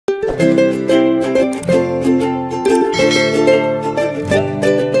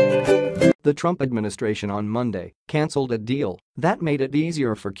The Trump administration on Monday canceled a deal that made it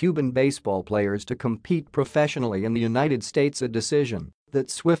easier for Cuban baseball players to compete professionally in the United States, a decision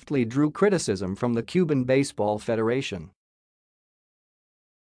that swiftly drew criticism from the Cuban Baseball Federation.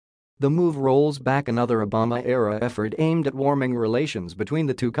 The move rolls back another Obama-era effort aimed at warming relations between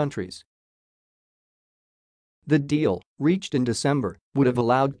the two countries. The deal, reached in December, would have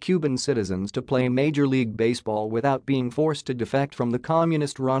allowed Cuban citizens to play Major League Baseball without being forced to defect from the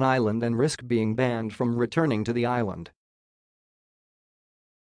communist-run island and risk being banned from returning to the island.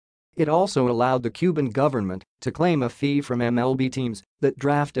 It also allowed the Cuban government to claim a fee from MLB teams that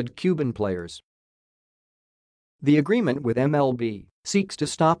drafted Cuban players. The agreement with MLB seeks to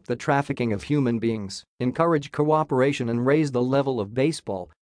stop the trafficking of human beings, encourage cooperation and raise the level of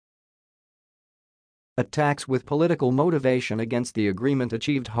baseball. Attacks with political motivation against the agreement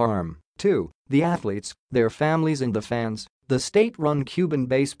achieved harm to the athletes, their families and the fans, the state-run Cuban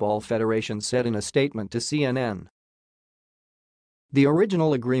Baseball Federation said in a statement to CNN. The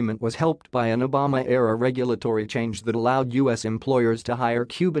original agreement was helped by an Obama-era regulatory change that allowed U.S. employers to hire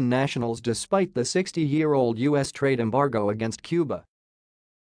Cuban nationals despite the 60-year-old U.S. trade embargo against Cuba.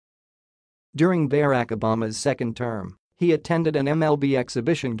 During Barack Obama's second term, he attended an MLB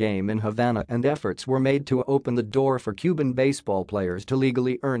exhibition game in Havana and efforts were made to open the door for Cuban baseball players to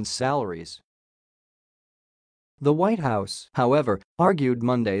legally earn salaries. The White House, however, argued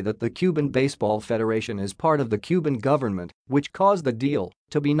Monday that the Cuban Baseball Federation is part of the Cuban government, which caused the deal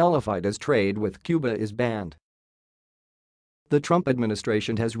to be nullified as trade with Cuba is banned. The Trump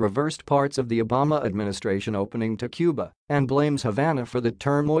administration has reversed parts of the Obama administration opening to Cuba and blames Havana for the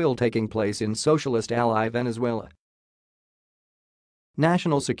turmoil taking place in socialist ally Venezuela.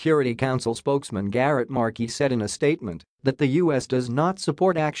 National Security Council spokesman Garrett Markey said in a statement that the U.S. does not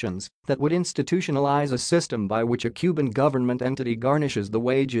support actions that would institutionalize a system by which a Cuban government entity garnishes the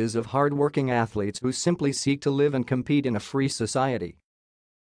wages of hard-working athletes who simply seek to live and compete in a free society.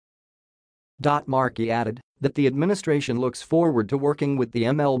 Markey added that the administration looks forward to working with the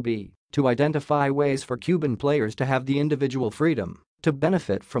MLB to identify ways for Cuban players to have the individual freedom to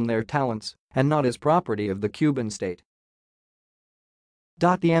benefit from their talents and not as property of the Cuban state.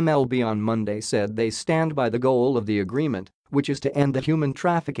 The MLB on Monday said they stand by the goal of the agreement, which is to end the human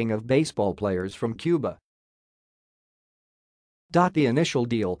trafficking of baseball players from Cuba. The initial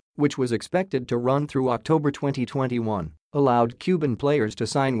deal, which was expected to run through October 2021, allowed Cuban players to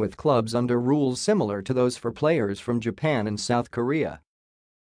sign with clubs under rules similar to those for players from Japan and South Korea.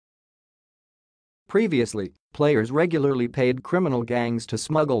 Previously, players regularly paid criminal gangs to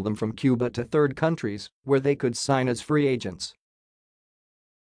smuggle them from Cuba to third countries where they could sign as free agents.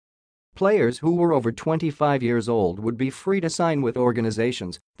 Players who were over 25 years old would be free to sign with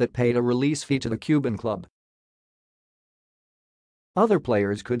organizations that paid a release fee to the Cuban club. Other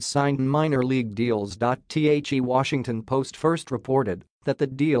players could sign minor league deals. The Washington Post first reported that the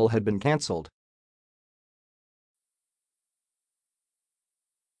deal had been canceled